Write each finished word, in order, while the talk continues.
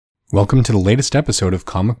Welcome to the latest episode of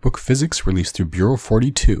Comic Book Physics released through Bureau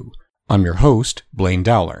 42. I'm your host, Blaine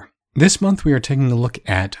Dowler. This month we are taking a look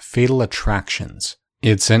at Fatal Attractions.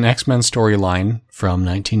 It's an X-Men storyline from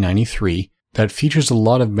 1993 that features a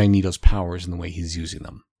lot of Magneto's powers and the way he's using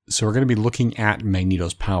them. So we're going to be looking at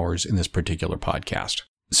Magneto's powers in this particular podcast.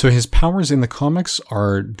 So his powers in the comics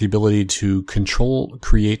are the ability to control,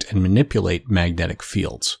 create, and manipulate magnetic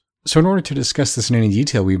fields. So in order to discuss this in any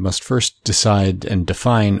detail, we must first decide and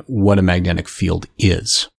define what a magnetic field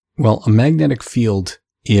is. Well, a magnetic field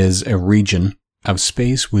is a region of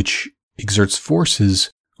space which exerts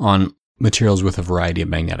forces on materials with a variety of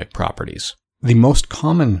magnetic properties. The most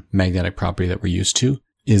common magnetic property that we're used to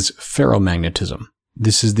is ferromagnetism.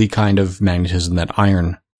 This is the kind of magnetism that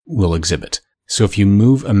iron will exhibit. So if you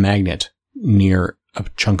move a magnet near a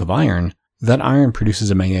chunk of iron, that iron produces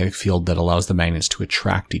a magnetic field that allows the magnets to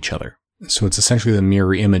attract each other. So it's essentially the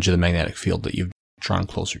mirror image of the magnetic field that you've drawn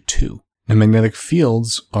closer to. Now, magnetic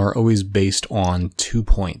fields are always based on 2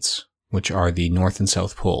 points, which are the north and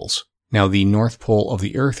south poles. Now, the north pole of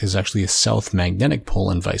the Earth is actually a south magnetic pole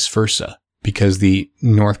and vice versa, because the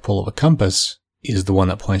north pole of a compass is the one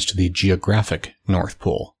that points to the geographic north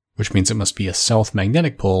pole, which means it must be a south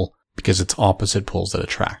magnetic pole because it's opposite poles that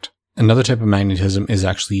attract. Another type of magnetism is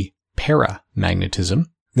actually paramagnetism.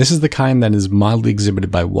 This is the kind that is mildly exhibited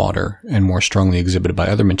by water and more strongly exhibited by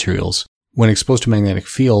other materials. When exposed to a magnetic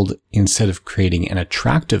field, instead of creating an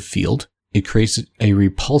attractive field, it creates a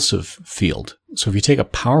repulsive field. So if you take a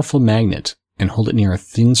powerful magnet and hold it near a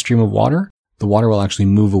thin stream of water, the water will actually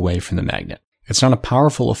move away from the magnet. It's not a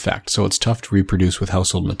powerful effect, so it's tough to reproduce with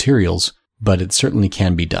household materials, but it certainly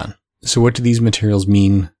can be done. So what do these materials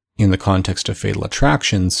mean in the context of Fatal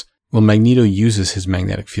Attractions? Well, Magneto uses his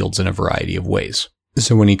magnetic fields in a variety of ways.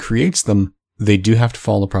 So when he creates them, they do have to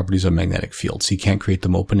follow the properties of magnetic fields. He can't create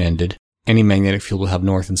them open-ended. Any magnetic field will have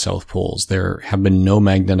north and south poles. There have been no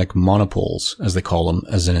magnetic monopoles, as they call them,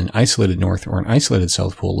 as in an isolated north or an isolated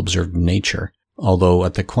south pole observed in nature. Although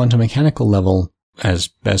at the quantum mechanical level, as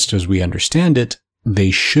best as we understand it,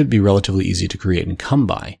 they should be relatively easy to create and come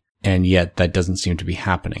by. And yet that doesn't seem to be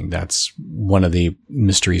happening. That's one of the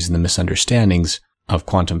mysteries and the misunderstandings of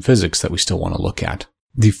quantum physics that we still want to look at.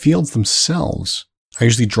 The fields themselves are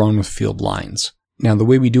usually drawn with field lines. Now, the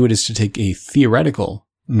way we do it is to take a theoretical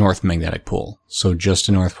north magnetic pole. So just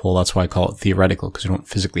a north pole, that's why I call it theoretical, because we don't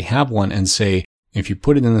physically have one, and say, if you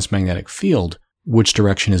put it in this magnetic field, which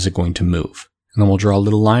direction is it going to move? And then we'll draw a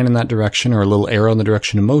little line in that direction or a little arrow in the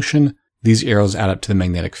direction of motion. These arrows add up to the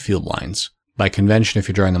magnetic field lines. By convention, if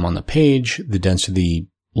you're drawing them on the page, the denser the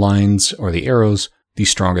lines or the arrows, the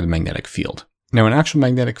stronger the magnetic field. Now, an actual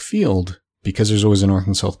magnetic field, because there's always a north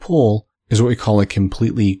and south pole, is what we call a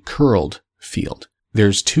completely curled field.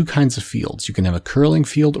 There's 2 kinds of fields. You can have a curling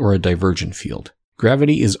field or a divergent field.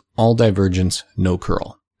 Gravity is all divergence, no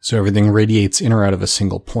curl. So everything radiates in or out of a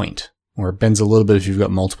single point, or it bends a little bit if you've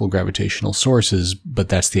got multiple gravitational sources, but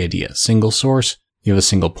that's the idea. Single source, you have a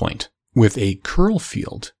single point. With a curl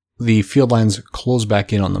field, the field lines close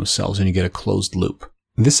back in on themselves and you get a closed loop.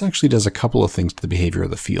 This actually does a couple of things to the behavior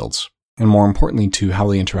of the fields, and more importantly to how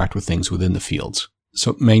they interact with things within the fields.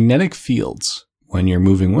 So magnetic fields, when you're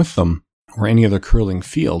moving with them, or any other curling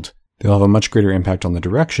field, they'll have a much greater impact on the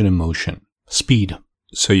direction of motion, speed.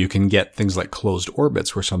 So you can get things like closed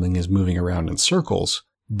orbits where something is moving around in circles,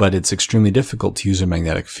 but it's extremely difficult to use a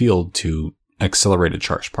magnetic field to accelerate a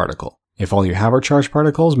charged particle. If all you have are charged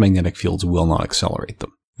particles, magnetic fields will not accelerate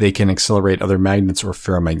them. They can accelerate other magnets or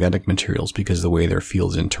ferromagnetic materials because of the way their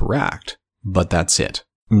fields interact, but that's it.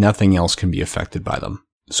 Nothing else can be affected by them.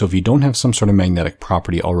 So if you don't have some sort of magnetic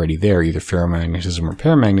property already there, either ferromagnetism or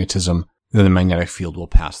paramagnetism, then the magnetic field will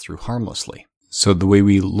pass through harmlessly. So the way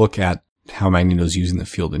we look at how Magneto's using the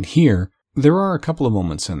field in here, there are a couple of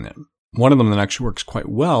moments in them. One of them that actually works quite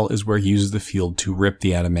well is where he uses the field to rip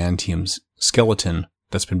the adamantium's skeleton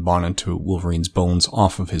that's been bonded to Wolverine's bones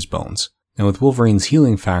off of his bones. Now with Wolverine's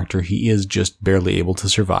healing factor, he is just barely able to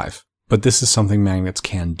survive. But this is something magnets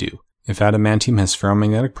can do. If adamantium has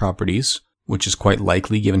ferromagnetic properties, which is quite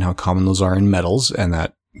likely given how common those are in metals and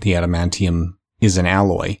that the adamantium is an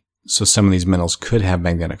alloy, so some of these metals could have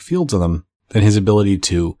magnetic fields in them, then his ability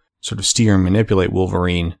to sort of steer and manipulate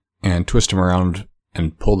Wolverine and twist him around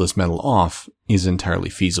and pull this metal off is entirely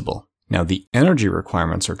feasible. Now, the energy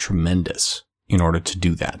requirements are tremendous in order to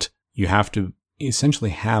do that. You have to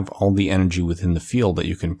essentially have all the energy within the field that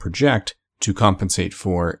you can project to compensate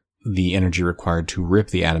for the energy required to rip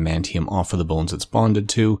the adamantium off of the bones it's bonded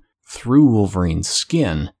to, through Wolverine's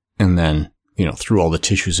skin, and then, through all the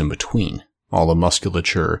tissues in between, all the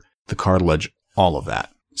musculature, the cartilage, all of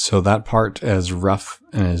that. So that part, as rough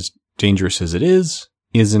and as dangerous as it is,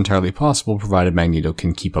 is entirely possible provided Magneto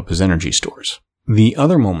can keep up his energy stores. The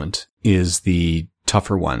other moment is the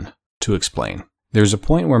tougher one to explain. There's a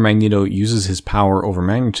point where Magneto uses his power over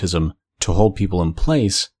magnetism to hold people in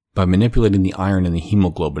place by manipulating the iron and the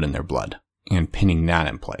hemoglobin in their blood and pinning that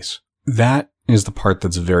in place. That is the part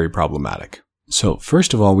that's very problematic. So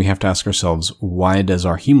first of all, we have to ask ourselves, why does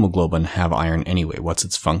our hemoglobin have iron anyway? What's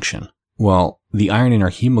its function? Well, the iron in our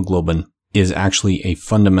hemoglobin is actually a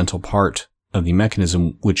fundamental part of the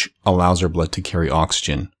mechanism which allows our blood to carry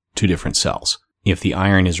oxygen to different cells. If the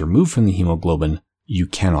iron is removed from the hemoglobin, you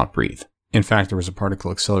cannot breathe. In fact, there was a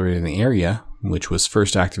particle accelerator in the area, which was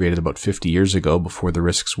first activated about 50 years ago before the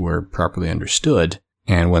risks were properly understood.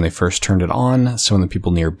 And when they first turned it on, some of the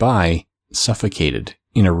people nearby suffocated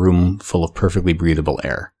in a room full of perfectly breathable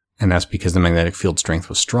air. And that's because the magnetic field strength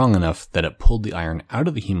was strong enough that it pulled the iron out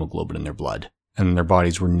of the hemoglobin in their blood, and their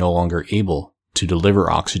bodies were no longer able to deliver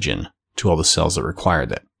oxygen to all the cells that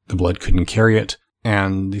required it. The blood couldn't carry it,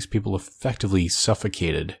 and these people effectively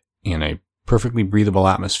suffocated in a perfectly breathable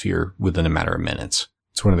atmosphere within a matter of minutes.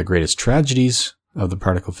 It's one of the greatest tragedies of the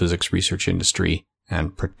particle physics research industry,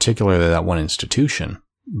 and particularly that one institution,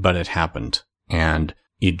 but it happened. And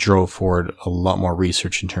it drove forward a lot more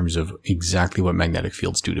research in terms of exactly what magnetic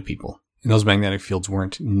fields do to people. And those magnetic fields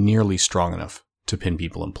weren't nearly strong enough to pin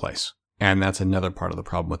people in place. And that's another part of the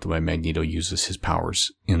problem with the way Magneto uses his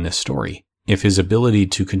powers in this story. If his ability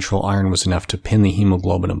to control iron was enough to pin the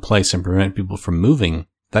hemoglobin in place and prevent people from moving,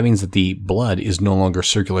 that means that the blood is no longer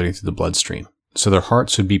circulating through the bloodstream. So their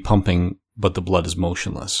hearts would be pumping, but the blood is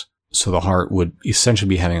motionless. So the heart would essentially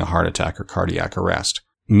be having a heart attack or cardiac arrest.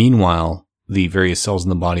 Meanwhile, the various cells in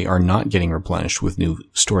the body are not getting replenished with new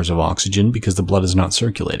stores of oxygen because the blood is not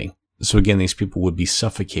circulating. So again, these people would be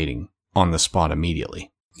suffocating on the spot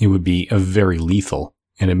immediately. It would be a very lethal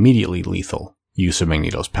and immediately lethal use of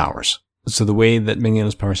Magneto's powers. So the way that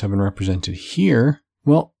Magneto's powers have been represented here,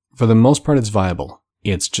 well, for the most part, it's viable.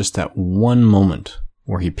 It's just that one moment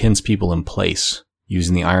where he pins people in place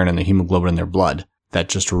using the iron and the hemoglobin in their blood that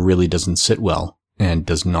just really doesn't sit well and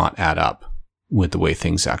does not add up with the way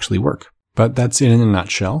things actually work. But that's it in a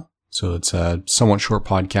nutshell. So it's a somewhat short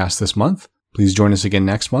podcast this month. Please join us again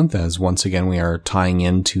next month, as once again we are tying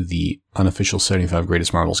into the unofficial 75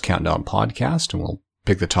 Greatest Marvels Countdown podcast, and we'll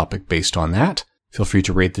pick the topic based on that. Feel free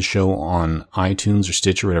to rate the show on iTunes or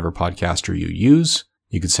Stitcher, whatever podcaster you use.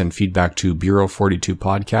 You can send feedback to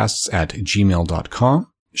bureau42podcasts@gmail.com.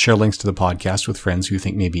 Share links to the podcast with friends who you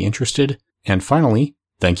think may be interested. And finally,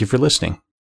 thank you for listening.